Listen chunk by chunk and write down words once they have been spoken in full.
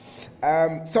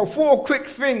So 4 quick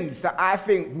things that I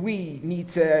think we need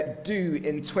to do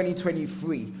in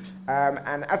 2023.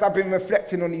 And as I've been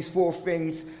reflecting on these 4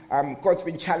 things, God's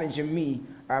been challenging me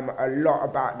a lot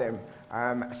about them.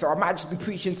 So I might just be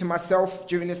preaching to myself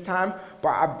during this time, but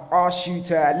I've asked you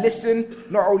to listen,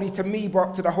 not only to me,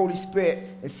 but to the Holy Spirit,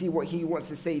 and see what he wants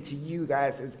to say to you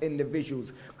guys as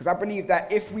individuals. Because I believe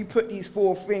that if we put these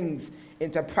 4 things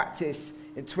into practice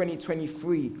in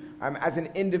 2023, as an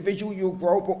individual you'll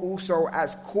grow, but also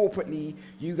as corporately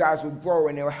you guys will grow,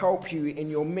 and it'll help you in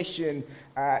your mission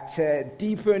to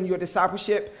deepen your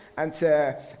discipleship and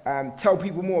to tell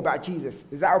people more about Jesus.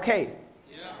 Is that okay?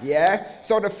 Yeah?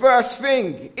 So the first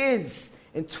thing is,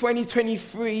 in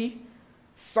 2023,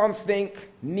 something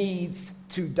needs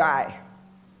to die.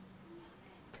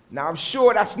 Now, I'm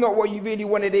sure that's not what you really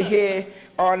wanted to hear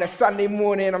on a Sunday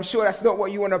morning. I'm sure that's not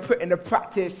what you want to put into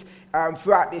practice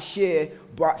throughout this year,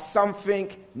 but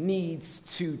something needs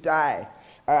to die.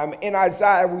 In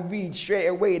Isaiah, we read straight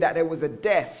away that there was a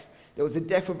death. There was a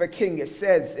death of a king. It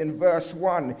says in verse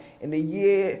 1, in the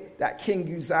year that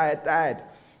King Uzziah died.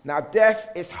 Now,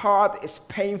 death is hard, it's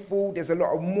painful, there's a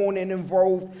lot of mourning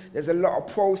involved, there's a lot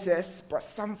of process, but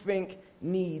something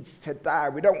needs to die.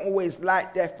 We don't always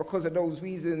like death because of those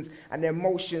reasons and the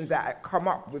emotions that come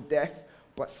up with death,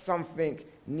 but something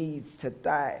needs to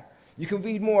die. You can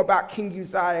read more about King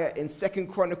Uzziah in 2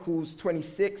 Chronicles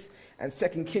 26 and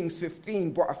 2 Kings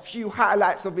 15, but a few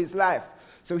highlights of his life.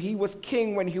 So he was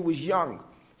king when he was young.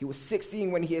 He was 16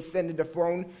 when he ascended the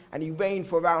throne, and he reigned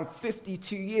for around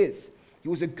 52 years. He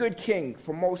was a good king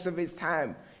for most of his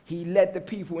time. He led the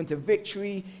people into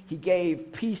victory. He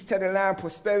gave peace to the land,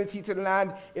 prosperity to the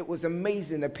land. It was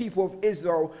amazing. The people of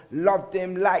Israel loved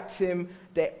him, liked him.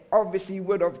 They obviously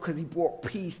would have, because he brought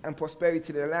peace and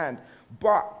prosperity to the land.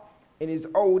 But in his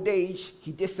old age,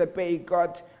 he disobeyed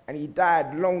God and he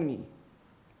died lonely.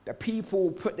 The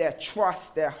people put their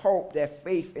trust, their hope, their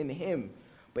faith in him,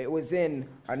 but it was in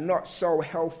a not so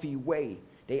healthy way.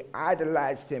 They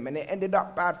idolized him, and it ended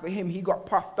up bad for him. He got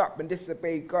puffed up and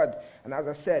disobeyed God, and as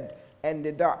I said,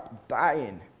 ended up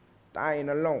dying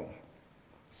alone.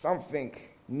 Something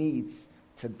needs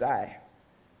to die.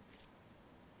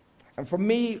 And for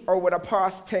me, over the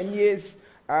past 10 years,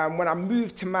 when I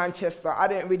moved to Manchester, I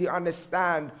didn't really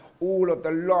understand all of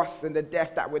the loss and the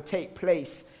death that would take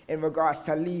place in regards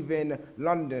to leaving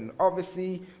London.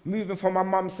 Obviously, moving from my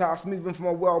mum's house, moving from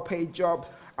a well-paid job,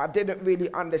 I didn't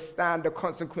really understand the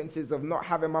consequences of not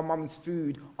having my mum's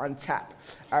food on tap.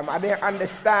 I didn't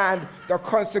understand the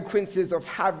consequences of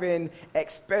having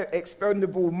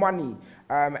expendable money,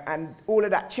 and all of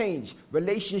that changed.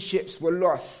 Relationships were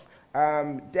lost.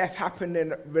 Death happened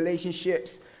in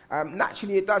relationships.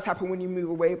 Naturally, it does happen when you move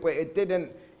away, but it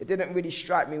didn't really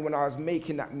strike me when I was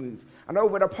making that move. And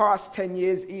over the past 10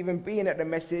 years, even being at the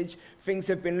Message, things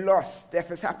have been lost. Death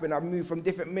has happened. I've moved from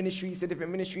different ministries to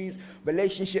different ministries.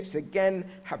 Relationships, again,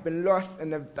 have been lost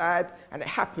and have died, and it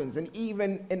happens. And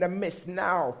even in the midst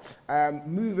now,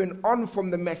 moving on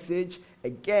from the Message,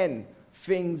 again,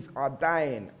 things are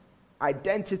dying.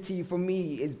 Identity for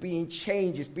me is being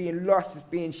changed, it's being lost, it's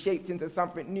being shaped into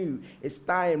something new. It's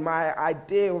dying. My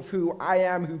idea of who I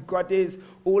am, who God is,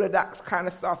 all of that kind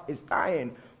of stuff is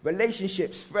dying.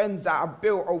 Relationships, friends that I've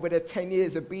built over the 10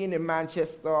 years of being in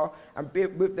Manchester and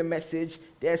with the Message,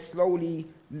 they're slowly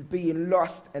being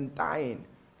lost and dying.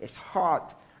 It's hard.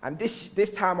 And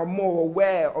this time I'm more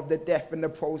aware of the death in the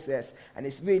process, and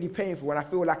it's really painful, and I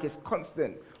feel like it's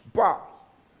constant. But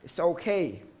it's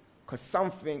okay, because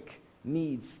something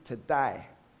needs to die.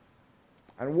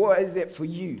 And what is it for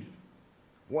you?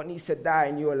 What needs to die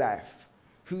in your life?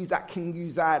 Who's that King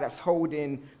Uzziah that's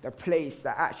holding the place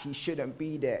that actually shouldn't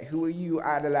be there? Who are you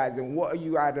idolizing? What are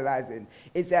you idolizing?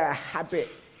 Is there a habit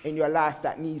in your life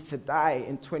that needs to die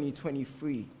in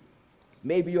 2023?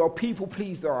 Maybe you're a people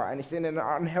pleaser and it's in an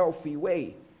unhealthy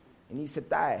way. It needs to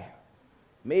die.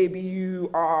 Maybe you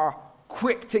are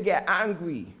quick to get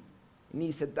angry. It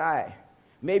needs to die.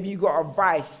 Maybe you got a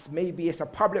vice. Maybe it's a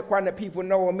public one that people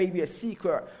know, or maybe a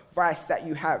secret vice that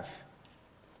you have.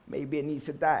 Maybe it needs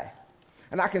to die.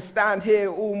 And I can stand here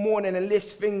all morning and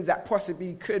list things that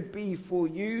possibly could be for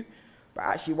you. But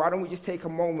actually, why don't we just take a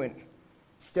moment,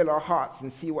 still our hearts,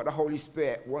 and see what the Holy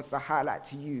Spirit wants to highlight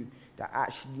to you that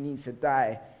actually needs to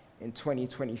die in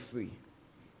 2023.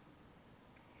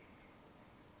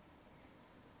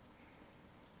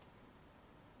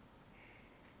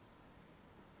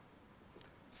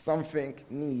 Something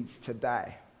needs to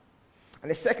die.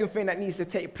 And the second thing that needs to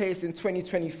take place in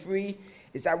 2023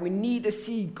 is that we need to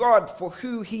see God for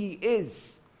who he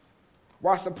is.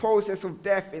 Whilst the process of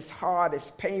death is hard,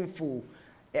 it's painful,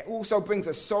 it also brings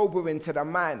a sobering to the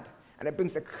mind. and it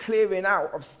brings a clearing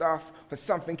out of stuff for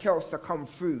something else to come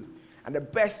through. And the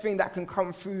best thing that can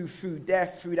come through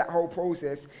death, through that whole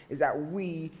process, is that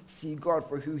we see God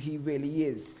for who he really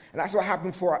is. And that's what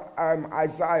happened for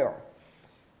Isaiah.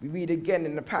 We read again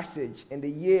in the passage, in the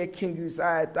year King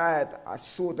Uzziah died, I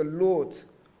saw the Lord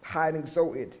high and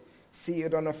exalted,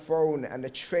 seated on a throne, and the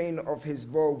train of his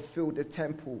robe filled the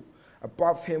temple.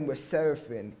 Above him were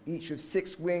seraphim, each with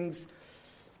 6 wings.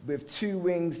 With 2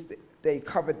 wings they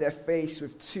covered their face,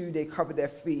 with 2 they covered their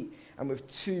feet, and with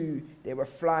 2 they were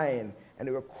flying, and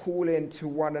they were calling to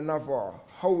one another,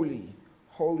 Holy,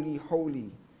 holy,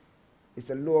 holy is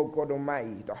the Lord God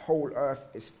Almighty. The whole earth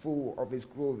is full of his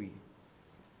glory.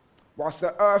 Whilst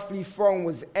the earthly throne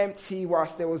was empty,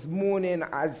 whilst there was mourning,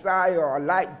 Isaiah,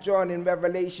 like John in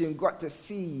Revelation, got to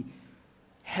see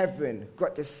heaven,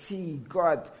 got to see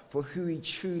God for who he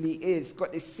truly is,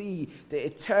 got to see the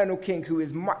eternal King who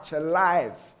is much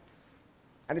alive.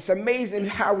 And it's amazing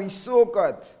how he saw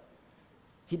God.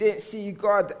 He didn't see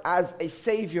God as a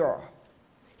savior.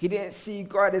 He didn't see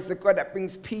God as the God that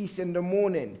brings peace in the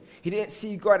morning. He didn't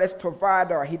see God as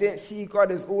provider. He didn't see God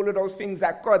as all of those things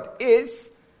that God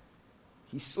is.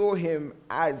 He saw him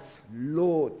as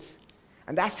Lord.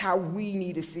 And that's how we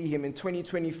need to see him in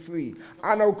 2023.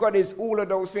 I know God is all of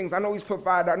those things. I know he's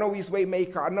provider. I know he's way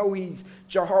maker. I know he's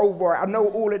Jehovah. I know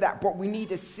all of that. But we need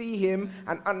to see him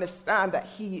and understand that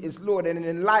he is Lord. And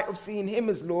in light of seeing him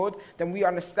as Lord, then we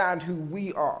understand who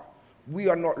we are. We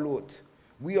are not Lord.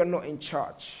 We are not in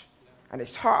charge. And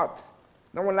it's hard.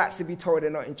 No one likes to be told they're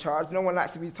not in charge. No one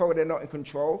likes to be told they're not in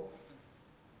control.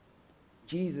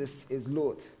 Jesus is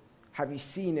Lord. Have you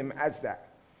seen him as that?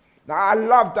 Now, I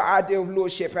love the idea of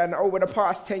lordship, and over the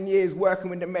past 10 years working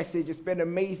with the message, it's been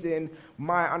amazing,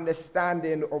 my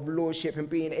understanding of lordship and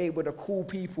being able to call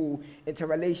people into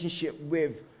relationship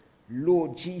with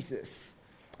Lord Jesus.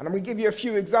 And I'm going to give you a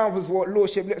few examples of what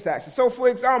lordship looks like. So for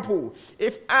example,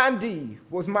 if Andy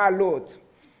was my Lord,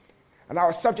 and I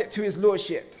was subject to his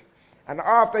lordship, and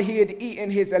after he had eaten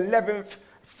his 11th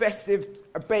festive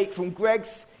bake from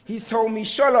Greg's, he told me,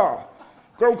 Shola,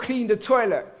 go clean the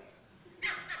toilet.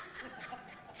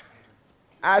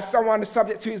 As someone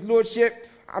subject to his lordship,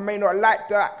 I may not like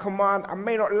that command. I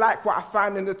may not like what I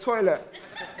find in the toilet.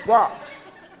 But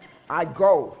I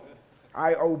go.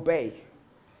 I obey.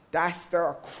 That's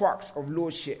the crux of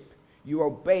lordship. You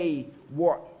obey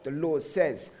what the Lord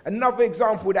says. Another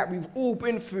example that we've all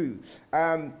been through,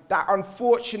 that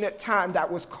unfortunate time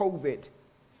that was COVID.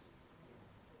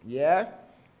 Yeah?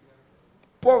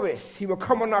 Boris, he would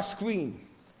come on our screen.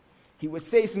 He would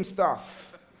say some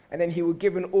stuff, and then he would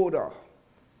give an order.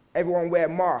 Everyone wear a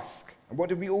mask. And what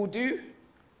did we all do?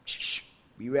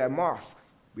 We wear a mask.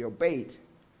 We obeyed.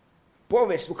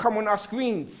 Boris would come on our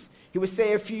screens. He would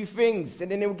say a few things,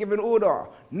 and then they would give an order.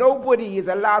 Nobody is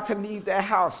allowed to leave their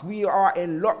house. We are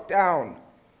in lockdown.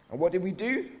 And what did we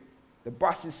do? The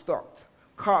buses stopped.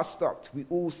 Cars stopped. We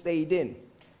all stayed in.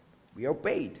 We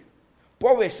obeyed.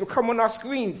 Boris would come on our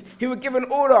screens. He would give an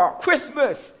order.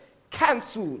 Christmas,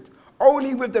 cancelled.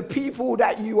 Only with the people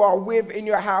that you are with in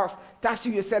your house, that's who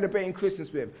you're celebrating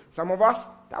Christmas with. Some of us,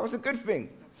 that was a good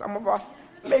thing. Some of us,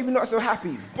 maybe not so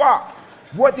happy. But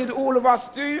what did all of us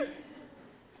do?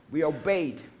 We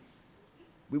obeyed.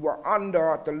 We were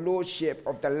under the lordship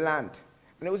of the land.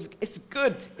 And it's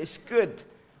good,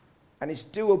 and it's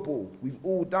doable. We've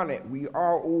all done it. We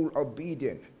are all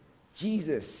obedient.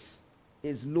 Jesus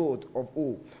is Lord of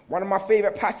all. One of my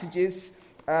favorite passages,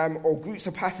 or groups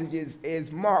of passages,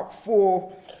 is Mark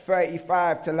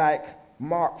 4:35 to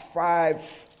Mark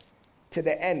 5 to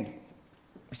the end.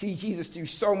 You see Jesus do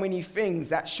so many things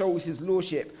that shows his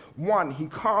lordship. One, he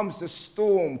calms the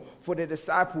storm for the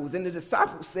disciples. And the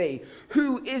disciples say,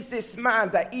 who is this man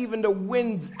that even the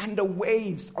winds and the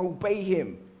waves obey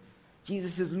him?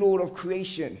 Jesus is Lord of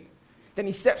creation. Then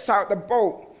he steps out the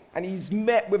boat and he's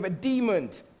met with a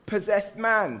demon-possessed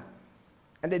man.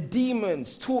 And the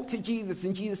demons talk to Jesus,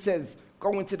 and Jesus says,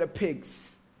 go into the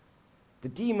pigs. The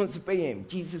demons obey him.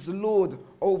 Jesus is Lord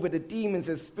over the demons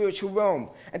in the spiritual realm.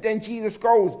 And then Jesus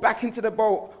goes back into the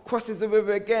boat, crosses the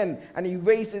river again, and he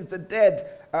raises the dead,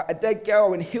 a dead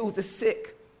girl, and heals the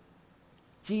sick.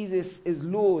 Jesus is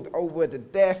Lord over the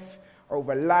death,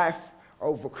 over life,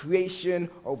 over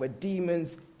creation, over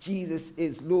demons. Jesus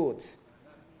is Lord.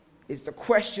 It's the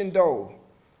question, though,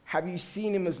 have you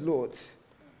seen him as Lord?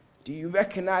 Do you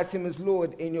recognize him as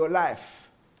Lord in your life?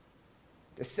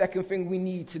 The second thing we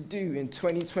need to do in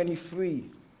 2023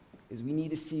 is we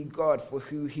need to see God for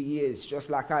who he is,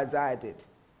 just like Isaiah did.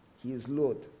 He is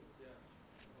Lord.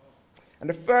 And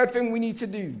the third thing we need to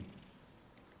do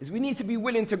is we need to be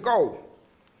willing to go.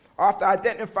 After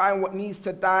identifying what needs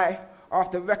to die,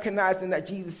 after recognizing that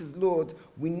Jesus is Lord,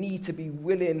 we need to be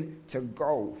willing to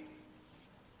go.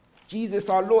 Jesus,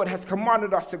 our Lord, has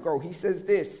commanded us to go. He says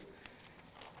this.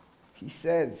 He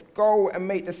says, "Go and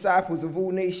make disciples of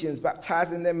all nations,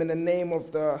 baptizing them in the name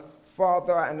of the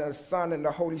Father and the Son and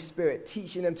the Holy Spirit,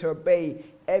 teaching them to obey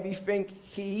everything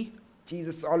He,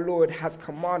 Jesus our Lord, has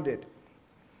commanded."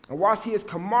 And whilst He has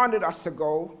commanded us to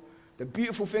go, the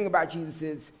beautiful thing about Jesus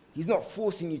is He's not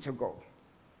forcing you to go.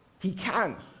 He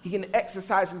can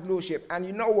exercise His Lordship. And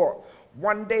you know what?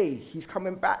 One day He's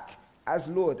coming back as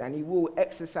Lord and He will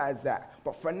exercise that.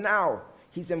 But for now,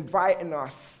 He's inviting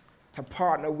us to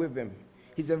partner with Him.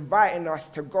 He's inviting us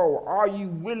to go. Are you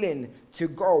willing to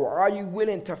go? Are you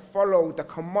willing to follow the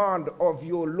command of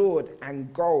your Lord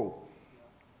and go?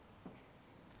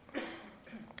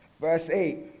 Verse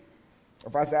 8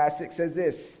 of Isaiah 6 says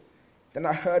this, "Then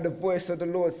I heard the voice of the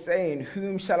Lord saying,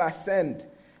 'Whom shall I send,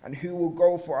 and who will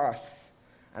go for us?'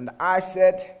 And I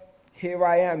said, 'Here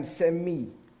I am, send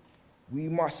me.' We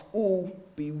must all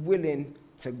be willing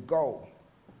to go."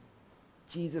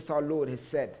 Jesus our Lord has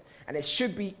said. And it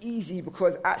should be easy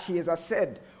because actually, as I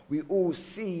said, we all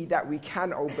see that we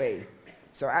can obey.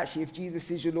 So actually, if Jesus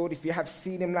is your Lord, if you have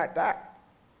seen Him like that,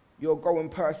 you're a going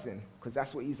person because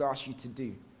that's what He's asked you to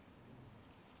do.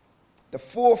 The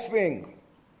fourth and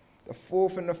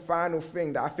the final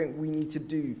thing that I think we need to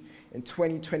do in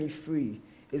 2023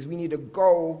 is we need to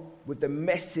go with the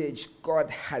message God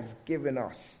has given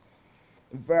us.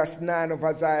 In verse 9 of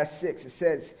Isaiah 6, it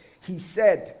says, He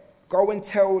said, "Go and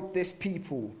tell this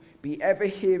people, be ever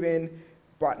hearing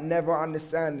but never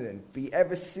understanding, be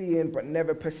ever seeing but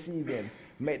never perceiving.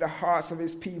 Make the hearts of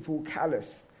His people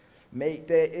callous, make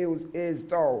their ears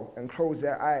dull and close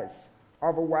their eyes.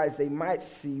 Otherwise they might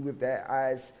see with their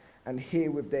eyes and hear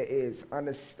with their ears,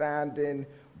 understanding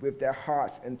with their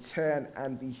hearts and turn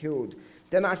and be healed."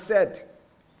 Then I said,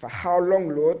 "For how long,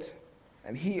 Lord?"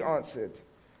 And He answered,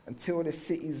 "Until the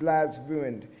cities lies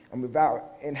ruined and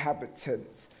without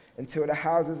inhabitants, until the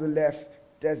houses are left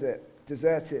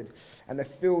deserted, and the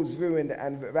fields ruined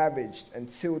and ravaged,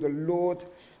 until the Lord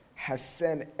has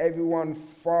sent everyone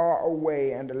far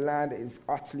away, and the land is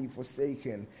utterly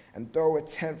forsaken. And though a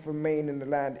tenth remain in the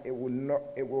land, it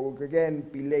will again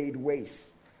be laid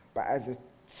waste. But as a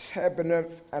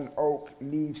terebinth and oak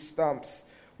leave stumps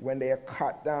when they are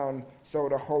cut down, so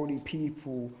the holy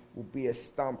people will be a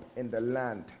stump in the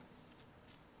land."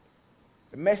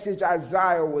 The message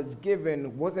Isaiah was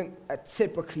given wasn't a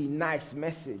typically nice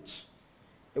message.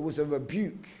 It was a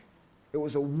rebuke. It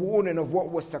was a warning of what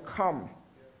was to come.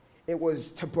 It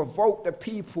was to provoke the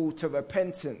people to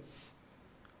repentance.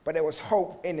 But there was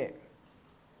hope in it.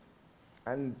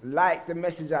 And like the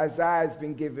message Isaiah has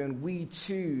been given, we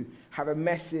too have a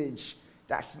message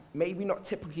that's maybe not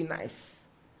typically nice.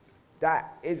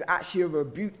 That is actually a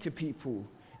rebuke to people.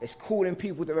 It's calling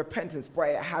people to repentance, but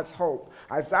it has hope.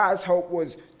 Isaiah's hope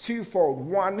was twofold.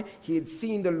 One, he had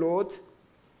seen the Lord.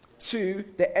 Two,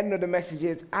 the end of the message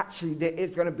is actually there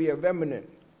is going to be a remnant.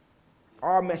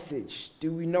 Our message,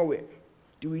 do we know it?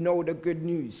 Do we know the good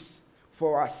news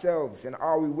for ourselves? And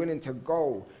are we willing to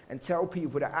go and tell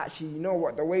people that actually, you know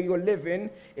what, the way you're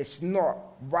living, it's not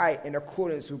right in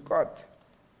accordance with God?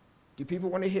 Do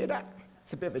people want to hear that?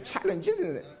 It's a bit of a challenge,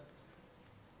 isn't it?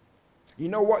 You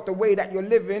know what? The way that you're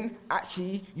living,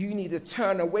 actually, you need to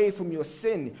turn away from your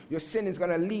sin. Your sin is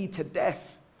going to lead to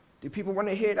death. Do people want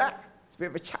to hear that? It's a bit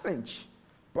of a challenge.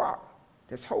 But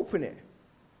there's hope in it.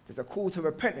 There's a call to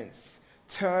repentance.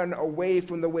 Turn away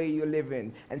from the way you're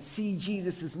living and see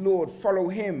Jesus as Lord. Follow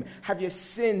Him. Have your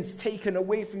sins taken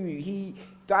away from you. He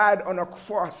died on a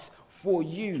cross for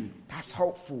you. That's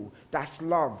hopeful. That's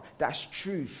love. That's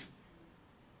truth.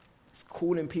 It's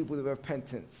calling people to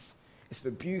repentance. It's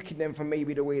rebuking them for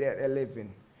maybe the way that they're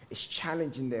living. It's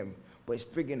challenging them, but it's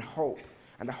bringing hope.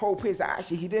 And the hope is that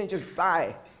actually He didn't just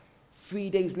die. 3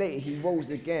 days later, He rose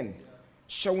again,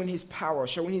 showing His power,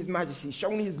 showing His majesty,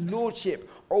 showing His lordship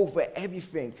over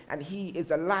everything. And He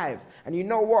is alive. And you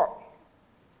know what?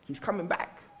 He's coming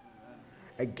back.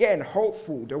 Again,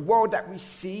 hopeful. The world that we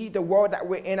see, the world that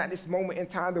we're in at this moment in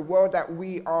time, the world that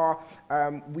we are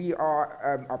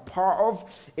a part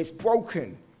of, it's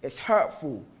broken. It's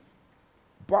hurtful.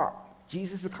 But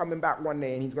Jesus is coming back one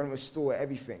day and He's going to restore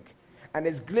everything. And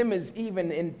there's glimmers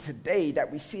even in today that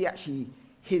we see actually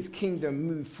His kingdom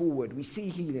move forward. We see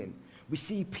healing. We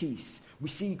see peace. We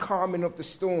see calming of the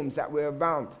storms that we're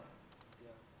around.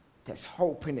 There's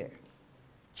hope in it.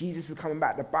 Jesus is coming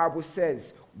back. The Bible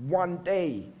says one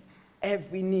day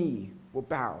every knee will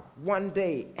bow. One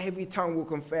day every tongue will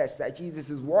confess that Jesus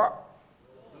is what?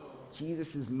 Lord.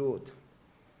 Jesus is Lord.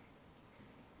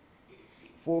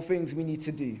 4 things we need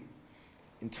to do.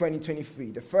 in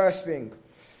 2023, the first thing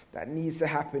that needs to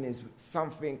happen is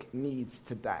something needs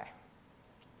to die.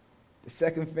 The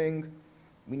second thing,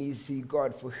 we need to see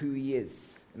God for who he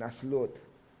is, and that's Lord.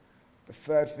 The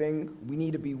third thing, we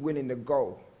need to be willing to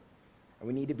go. And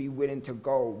we need to be willing to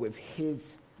go with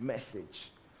his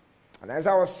message. And as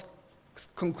I was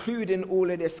concluding all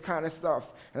of this kind of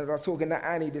stuff, and as I was talking to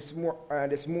Annie this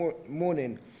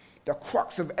morning, the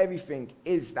crux of everything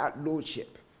is that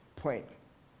lordship point.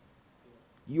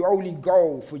 You only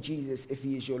go for Jesus if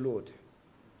he is your Lord.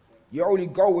 You only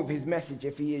go with his message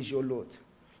if he is your Lord.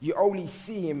 You only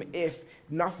see him if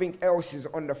nothing else is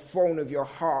on the throne of your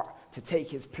heart to take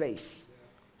his place.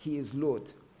 He is Lord.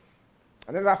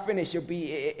 And as I finish, it'd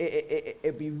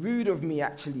be rude of me,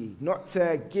 actually, not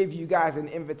to give you guys an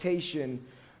invitation,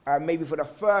 maybe for the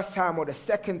first time or the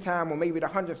second time or maybe the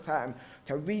 100th time,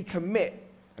 to recommit.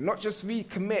 And not just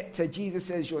recommit to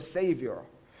Jesus as your Savior.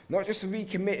 Not just to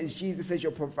recommit as Jesus as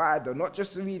your provider. Not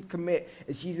just to recommit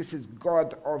as Jesus as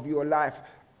God of your life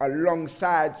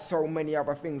alongside so many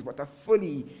other things, but to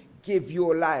fully give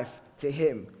your life to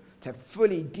him. To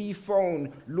fully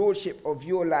dethrone lordship of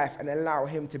your life and allow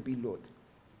him to be Lord.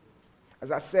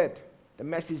 As I said, the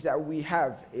message that we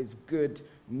have is good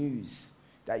news.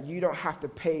 That you don't have to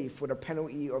pay for the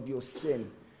penalty of your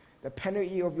sin. The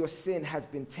penalty of your sin has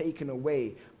been taken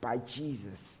away by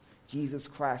Jesus. Jesus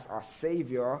Christ, our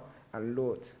Savior and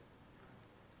Lord.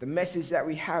 The message that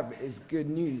we have is good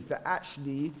news. That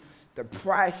actually the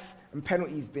price and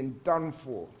penalty has been done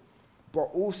for. But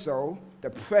also,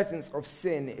 the presence of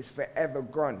sin is forever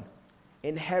gone.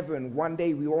 In heaven, one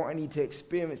day we won't need to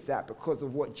experience that because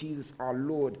of what Jesus our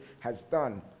Lord has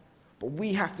done. But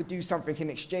we have to do something in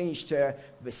exchange to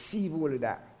receive all of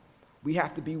that. We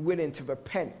have to be willing to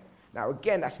repent. Now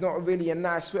again, that's not really a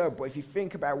nice word, but if you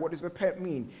think about it, what does repent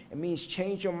mean? It means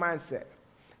change your mindset.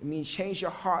 It means change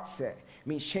your heart set. It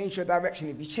means change your direction.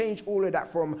 If you change all of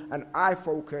that from an I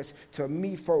focus to a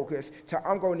me focus to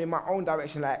I'm going in my own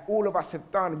direction like all of us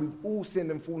have done, we've all sinned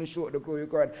and fallen short of the glory of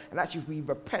God. And actually if we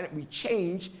repent, we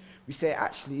change, we say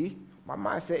actually my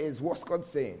mindset is what's God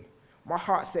saying? My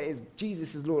heart set is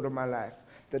Jesus is Lord of my life.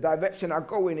 The direction I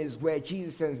go in is where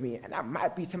Jesus sends me. And that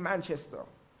might be to Manchester.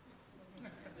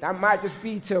 That might just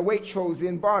be to Waitrose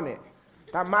in Barnet.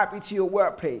 That might be to your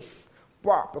workplace.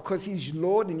 But because he's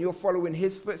Lord and you're following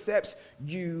his footsteps,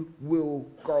 you will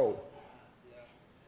go.